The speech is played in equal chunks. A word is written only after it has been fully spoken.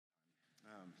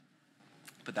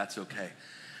but that's okay.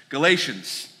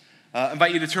 Galatians. I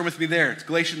invite you to turn with me there. It's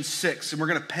Galatians 6, and we're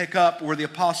going to pick up where the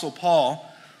Apostle Paul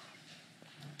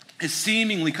is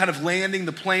seemingly kind of landing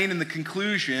the plane in the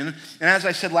conclusion. And as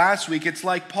I said last week, it's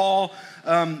like Paul,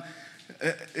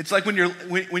 it's like when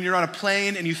you're on a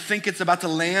plane and you think it's about to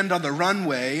land on the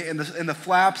runway and the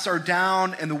flaps are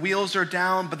down and the wheels are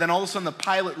down, but then all of a sudden the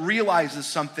pilot realizes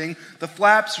something, the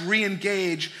flaps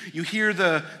re-engage, you hear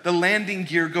the landing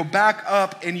gear go back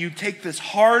up, and you take this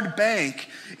hard bank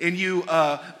and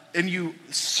you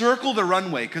circle the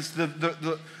runway because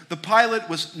the pilot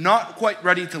was not quite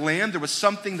ready to land. There was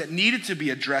something that needed to be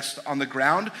addressed on the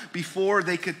ground before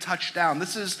they could touch down.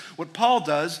 This is what Paul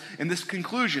does in this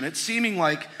conclusion. It's seeming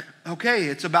like, okay,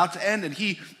 it's about to end, and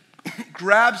he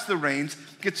grabs the reins,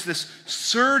 gets this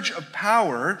surge of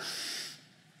power,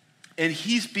 and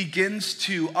he begins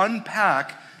to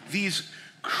unpack these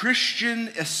Christian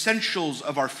essentials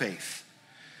of our faith.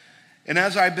 And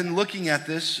as I've been looking at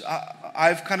this,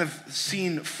 I've kind of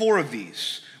seen 4 of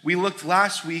these. We looked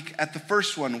last week at the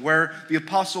first one where the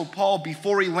Apostle Paul,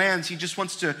 before he lands, he just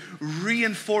wants to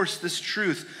reinforce this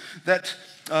truth that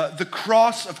the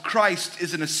cross of Christ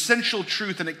is an essential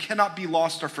truth and it cannot be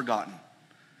lost or forgotten.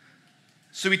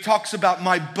 So he talks about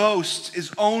my boast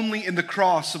is only in the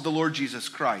cross of the Lord Jesus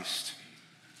Christ.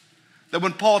 That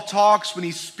when Paul talks, when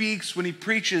he speaks, when he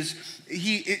preaches,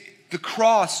 the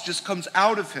cross just comes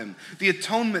out of him. The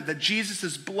atonement that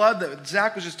Jesus' blood that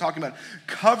Zach was just talking about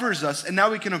covers us, and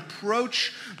now we can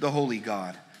approach the holy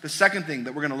God. The second thing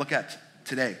that we're going to look at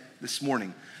today, this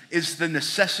morning, is the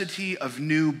necessity of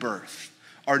new birth,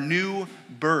 our new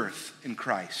birth in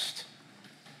Christ.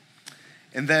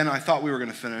 And then I thought we were going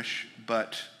to finish,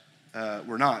 but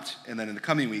we're not. And then in the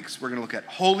coming weeks, we're going to look at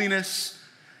holiness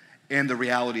and the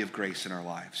reality of grace in our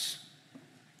lives.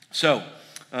 So,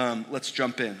 let's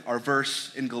jump in. Our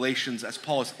verse in Galatians, as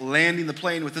Paul is landing the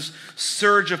plane with this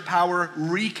surge of power,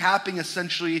 recapping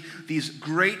essentially these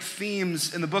great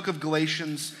themes in the book of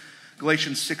Galatians,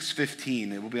 Galatians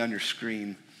 6:15. It will be on your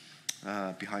screen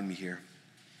behind me here.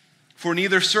 For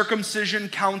neither circumcision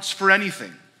counts for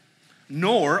anything,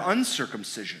 nor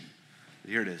uncircumcision.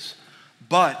 Here it is.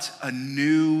 But a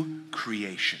new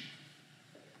creation.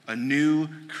 A new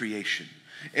creation.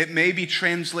 It may be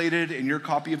translated in your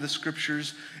copy of the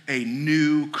scriptures, a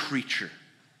new creature.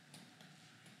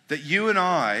 That you and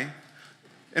I,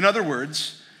 in other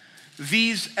words,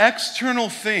 these external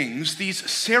things, these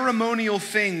ceremonial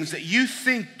things that you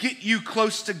think get you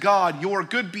close to God, your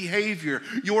good behavior,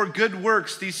 your good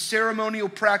works, these ceremonial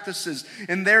practices,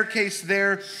 in their case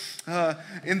there,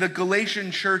 in the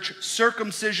Galatian church,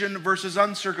 circumcision versus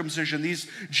uncircumcision. These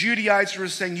Judaizers are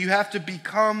saying you have to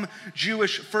become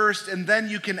Jewish first and then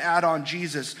you can add on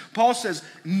Jesus. Paul says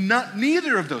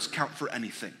neither of those count for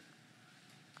anything.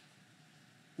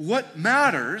 What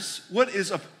matters, what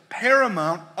is of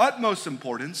paramount, utmost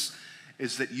importance,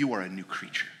 is that you are a new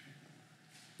creature,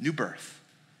 new birth.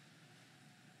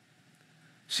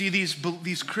 See,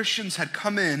 these Christians had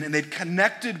come in and they'd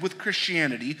connected with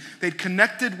Christianity, they'd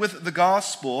connected with the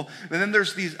gospel, and then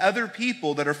there's these other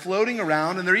people that are floating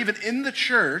around and they're even in the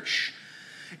church,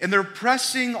 and they're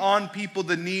pressing on people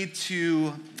the need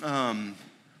to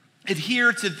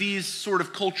adhere to these sort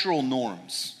of cultural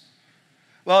norms.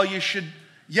 Well,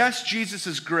 yes, Jesus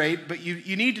is great, but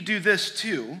you need to do this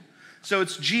too. So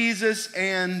it's Jesus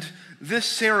and this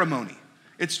ceremony.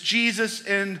 It's Jesus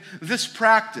and this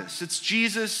practice. It's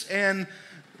Jesus and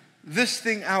this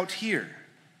thing out here.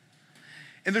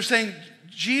 And they're saying,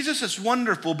 Jesus is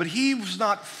wonderful, but he was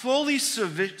not fully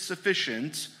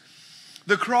sufficient.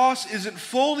 The cross isn't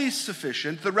fully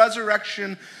sufficient. The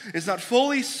resurrection is not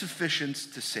fully sufficient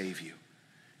to save you.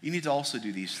 You need to also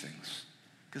do these things,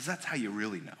 because that's how you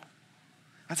really know.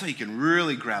 That's how you can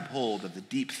really grab hold of the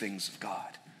deep things of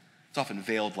God. It's often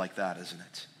veiled like that, isn't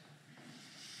it?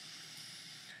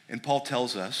 And Paul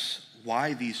tells us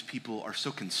why these people are so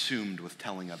consumed with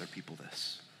telling other people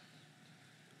this.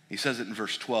 He says it in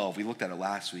verse 12. We looked at it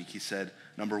last week. He said,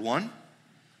 number one,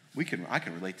 I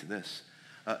can relate to this.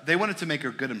 They wanted to make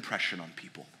a good impression on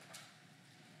people.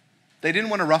 They didn't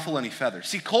want to ruffle any feathers.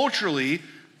 See, culturally,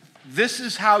 this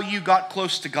is how you got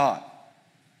close to God.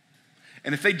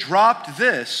 And if they dropped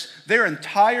this, their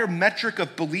entire metric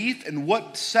of belief and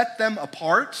what set them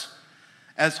apart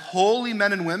as holy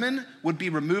men and women would be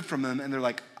removed from them. And they're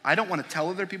like, I don't want to tell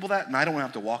other people that, and I don't want to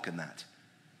have to walk in that.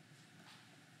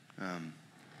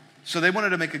 So they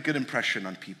wanted to make a good impression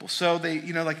on people. So they,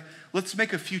 let's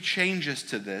make a few changes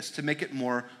to this to make it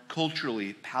more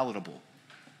culturally palatable.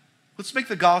 Let's make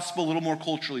the gospel a little more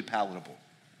culturally palatable.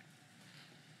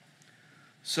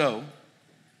 So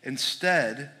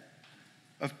instead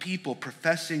of people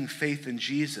professing faith in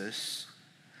Jesus,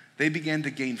 they began to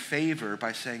gain favor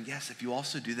by saying, yes, if you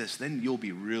also do this, then you'll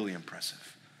be really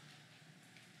impressive.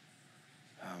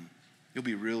 You'll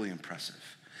be really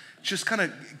impressive. Just kind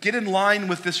of get in line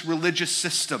with this religious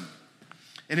system.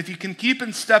 And if you can keep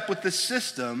in step with this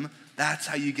system, that's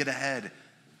how you get ahead.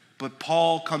 But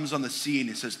Paul comes on the scene.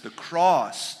 He says, the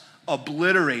cross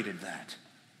obliterated that.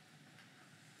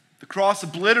 The cross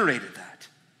obliterated that.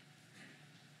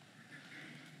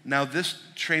 Now, this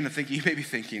train of thinking, you may be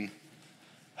thinking,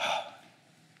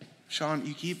 Sean,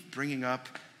 you keep bringing up,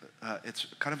 it's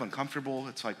kind of uncomfortable.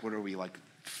 It's like, what are we, like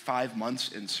 5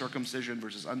 months in circumcision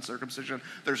versus uncircumcision?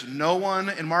 There's no one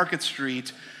in Market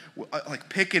Street like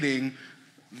picketing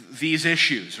these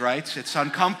issues, right? It's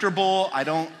uncomfortable.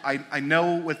 I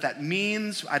know what that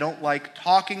means. I don't like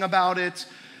talking about it.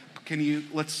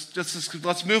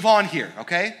 Let's move on here,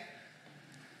 okay?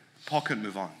 Paul couldn't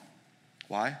move on.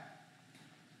 Why?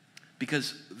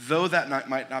 Because though that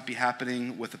might not be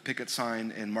happening with a picket sign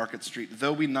in Market Street,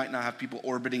 though we might not have people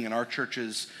orbiting in our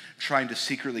churches trying to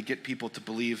secretly get people to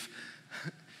believe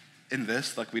in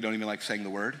this, like we don't even like saying the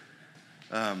word,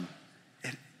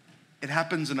 it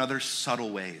happens in other subtle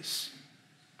ways.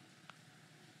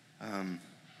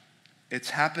 It's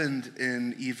happened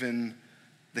in even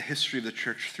the history of the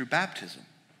church through baptism.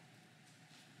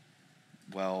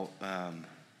 Well,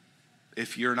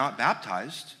 if you're not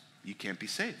baptized, you can't be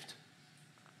saved.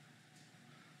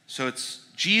 So it's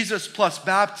Jesus plus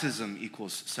baptism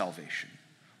equals salvation.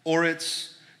 Or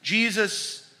it's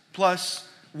Jesus plus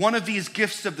one of these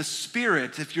gifts of the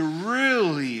Spirit. If you're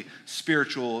really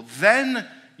spiritual, then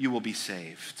you will be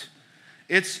saved.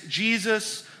 It's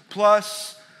Jesus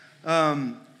plus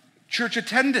church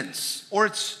attendance, or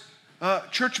it's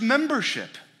church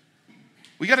membership.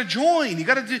 We got to join. You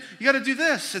got to do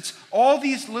this. It's all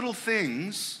these little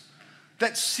things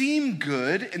that seem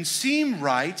good and seem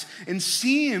right and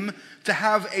seem to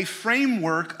have a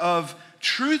framework of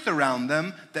truth around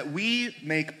them that we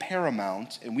make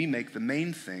paramount and we make the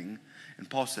main thing. And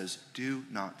Paul says, do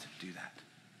not do that.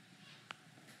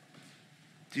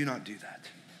 Do not do that.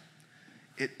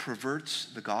 It perverts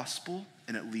the gospel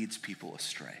and it leads people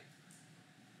astray.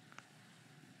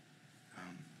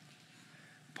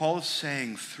 Paul is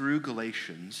saying through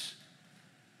Galatians,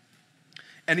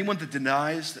 anyone that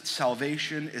denies that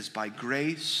salvation is by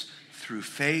grace through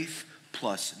faith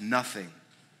plus nothing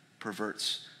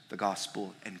perverts the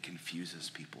gospel and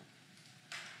confuses people.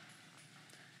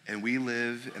 And we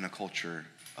live in a culture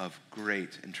of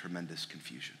great and tremendous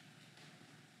confusion.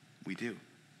 We do.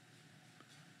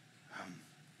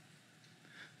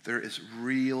 There is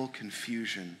real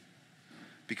confusion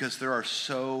because there are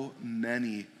so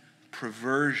many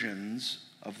perversions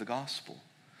of the gospel.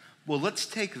 Well, let's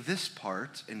take this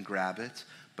part and grab it,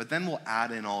 but then we'll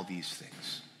add in all these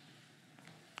things.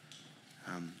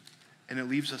 And it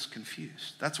leaves us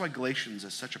confused. That's why Galatians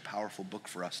is such a powerful book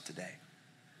for us today,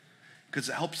 because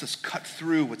it helps us cut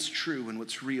through what's true and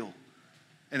what's real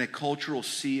in a cultural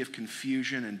sea of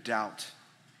confusion and doubt.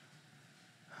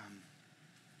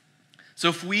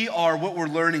 So what we're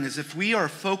learning is if we are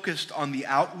focused on the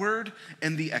outward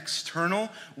and the external,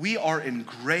 we are in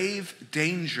grave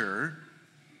danger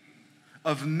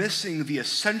of missing the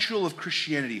essential of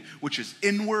Christianity, which is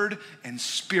inward and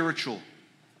spiritual,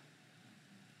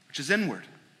 which is inward.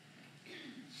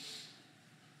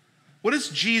 What does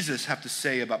Jesus have to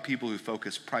say about people who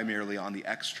focus primarily on the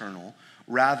external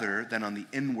rather than on the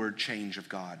inward change of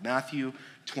God? Matthew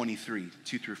 23,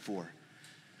 2-4.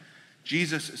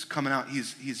 Jesus is coming out,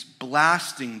 he's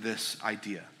blasting this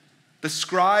idea. The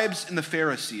scribes and the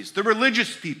Pharisees, the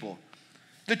religious people,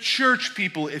 the church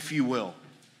people, if you will,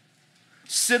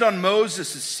 sit on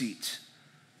Moses' seat.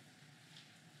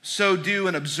 So do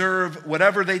and observe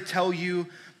whatever they tell you,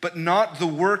 but not the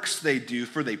works they do,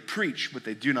 for they preach, but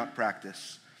they do not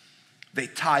practice. They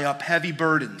tie up heavy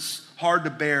burdens, hard to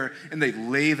bear, and they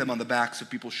lay them on the backs of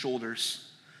people's shoulders,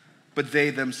 but they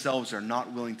themselves are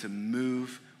not willing to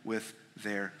move with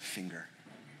their finger.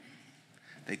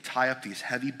 They tie up these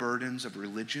heavy burdens of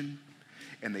religion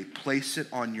and they place it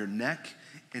on your neck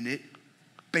and it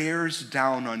bears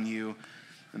down on you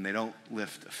and they don't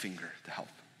lift a finger to help.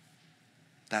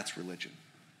 That's religion.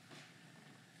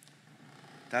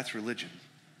 That's religion,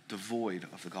 devoid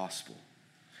of the gospel.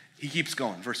 He keeps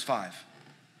going, verse 5.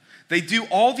 They do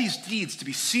all these deeds to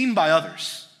be seen by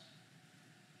others.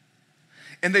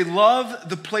 And they love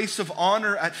the place of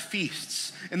honor at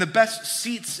feasts, and the best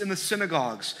seats in the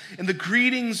synagogues, and the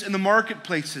greetings in the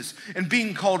marketplaces, and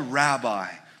being called rabbi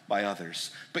by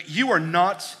others. But you are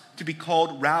not to be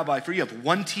called rabbi, for you have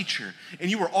one teacher,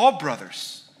 and you are all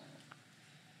brothers.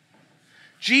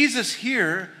 Jesus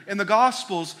here in the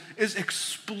Gospels is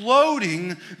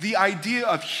exploding the idea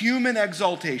of human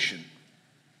exaltation.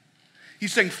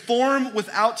 He's saying form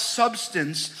without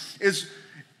substance is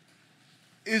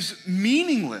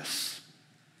meaningless.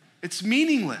 It's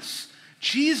meaningless.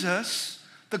 Jesus,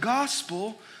 the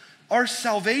gospel, our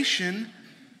salvation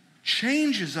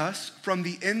changes us from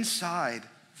the inside,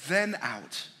 then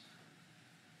out.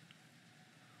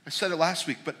 I said it last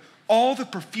week, but all the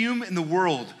perfume in the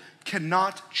world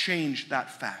cannot change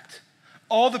that fact.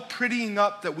 All the prettying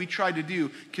up that we try to do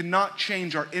cannot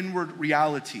change our inward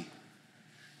reality.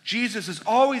 Jesus is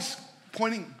always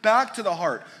pointing back to the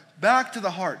heart, back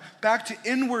to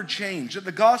inward change, that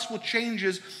the gospel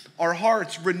changes our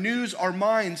hearts, renews our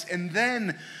minds, and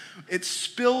then it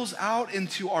spills out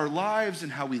into our lives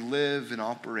and how we live and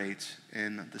operate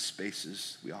in the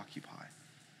spaces we occupy.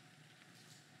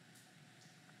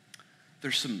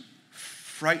 There's some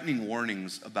frightening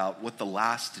warnings about what the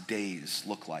last days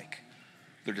look like.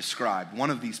 They're described. One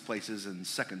of these places in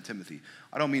 2 Timothy.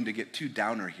 I don't mean to get too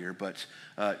downer here, but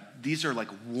these are like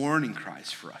warning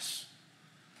cries for us.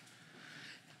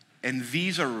 And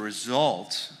these are a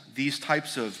result, these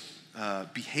types of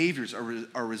behaviors are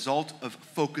a result of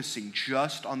focusing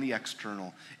just on the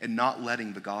external and not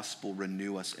letting the gospel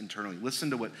renew us internally.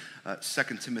 Listen to what 2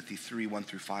 Timothy 3, 1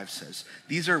 through 5 says.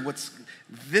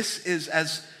 This is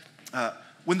as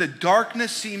when the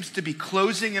darkness seems to be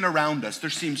closing in around us, there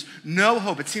seems no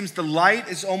hope. It seems the light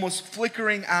is almost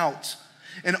flickering out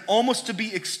and almost to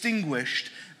be extinguished.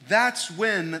 That's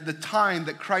when the time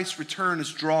that Christ's return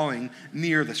is drawing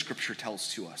near, the scripture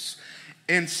tells to us.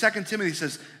 And 2 Timothy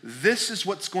says, this is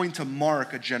what's going to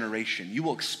mark a generation. You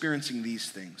will experiencing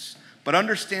these things. But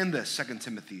understand this, 2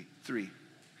 Timothy 3,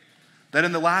 that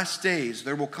in the last days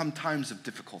there will come times of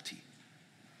difficulty.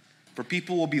 For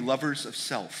people will be lovers of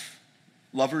self,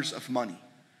 lovers of money,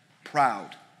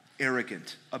 proud,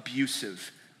 arrogant,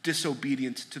 abusive,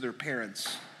 disobedient to their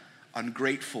parents,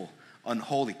 ungrateful,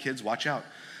 unholy. Kids, watch out.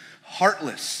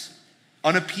 Heartless,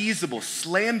 unappeasable,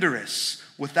 slanderous,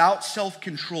 without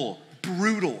self-control,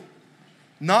 brutal,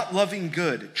 not loving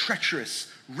good,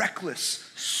 treacherous, reckless,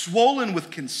 swollen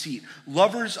with conceit,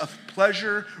 lovers of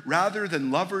pleasure rather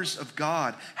than lovers of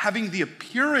God, having the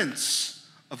appearance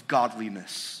of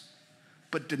godliness,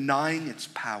 but denying its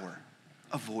power.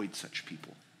 Avoid such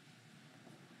people.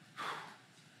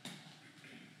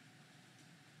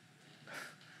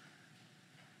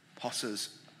 Paul says,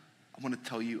 I want to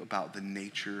tell you about the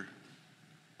nature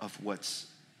of what's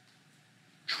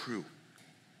true,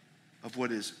 of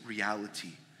what is reality.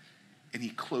 And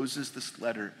he closes this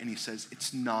letter and he says,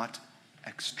 it's not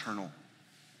external.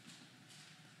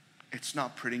 It's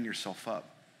not prettying yourself up.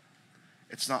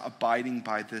 It's not abiding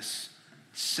by this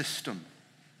system.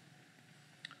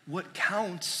 What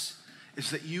counts is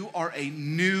that you are a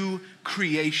new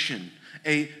creation,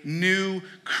 a new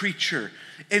creature.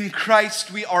 In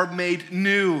Christ, we are made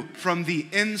new from the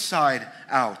inside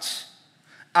out.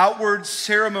 Outward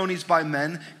ceremonies by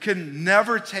men can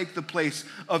never take the place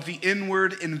of the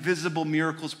inward, invisible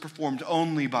miracles performed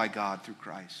only by God through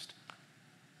Christ.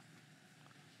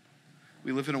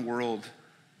 We live in a world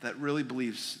that really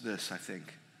believes this, I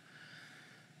think.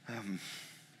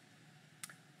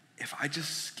 If I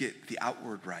just get the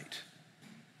outward right,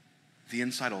 the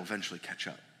inside will eventually catch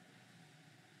up.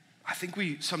 I think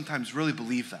we sometimes really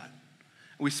believe that.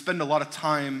 We spend a lot of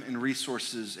time and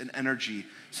resources and energy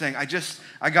saying,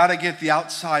 I gotta get the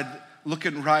outside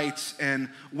looking right and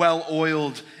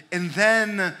well-oiled, and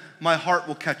then my heart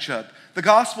will catch up. The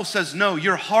gospel says, no,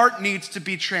 your heart needs to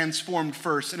be transformed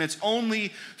first, and it's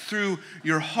only through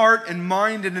your heart and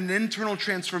mind and an internal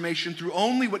transformation, through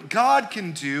only what God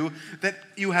can do, that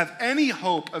you have any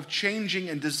hope of changing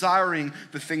and desiring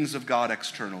the things of God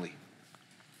externally.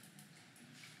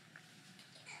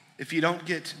 If you don't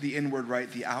get the inward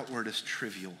right, the outward is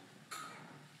trivial.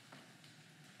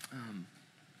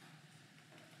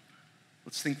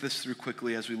 Let's think this through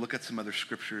quickly as we look at some other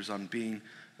scriptures on being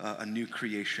a new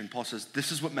creation. Paul says,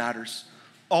 this is what matters.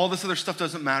 All this other stuff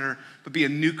doesn't matter, but be a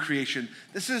new creation.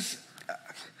 This is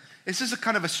a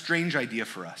kind of a strange idea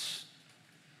for us.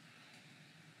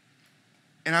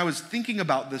 And I was thinking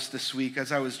about this week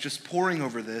as I was just poring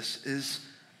over this,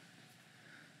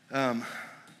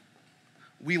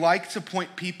 we like to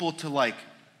point people to like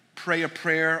pray a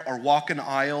prayer or walk an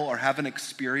aisle or have an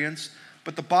experience,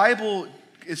 but the Bible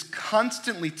is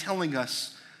constantly telling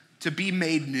us to be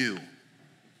made new,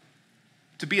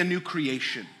 to be a new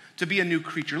creation, to be a new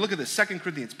creature. Look at this, 2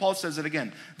 Corinthians, Paul says it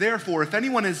again. Therefore, if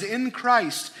anyone is in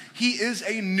Christ, he is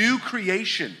a new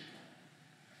creation.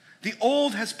 The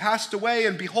old has passed away,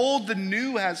 and behold, the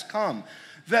new has come.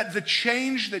 that the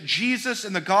change that Jesus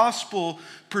and the gospel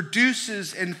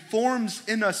produces and forms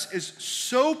in us is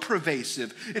so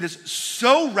pervasive, it is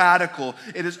so radical,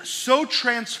 it is so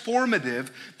transformative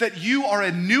that you are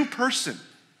a new person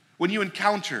when you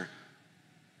encounter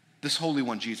this Holy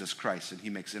One, Jesus Christ, and he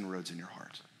makes inroads in your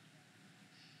heart.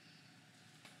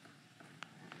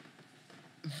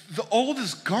 The old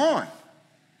is gone.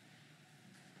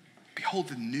 Behold,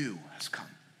 the new has come.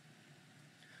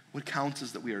 What counts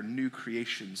is that we are new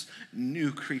creations,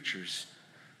 new creatures.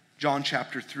 John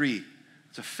chapter 3,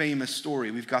 it's a famous story.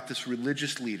 We've got this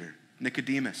religious leader,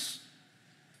 Nicodemus.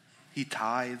 He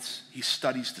tithes, he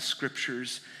studies the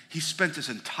scriptures. He spent his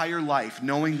entire life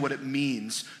knowing what it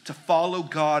means to follow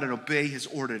God and obey his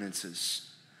ordinances.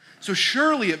 So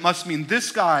surely it must mean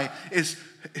this guy is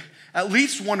at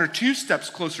least 1 or 2 steps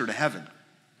closer to heaven.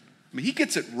 I mean, he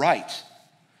gets it right.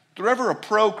 If you're ever a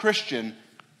pro-Christian,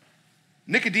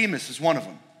 Nicodemus is one of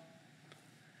them.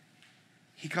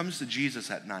 He comes to Jesus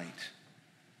at night,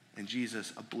 and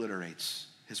Jesus obliterates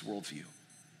his worldview.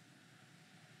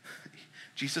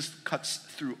 Jesus cuts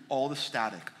through all the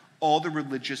static, all the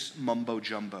religious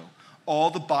mumbo-jumbo, all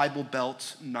the Bible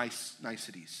Belt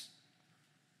niceties.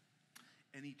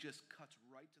 And he just cuts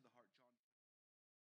right to the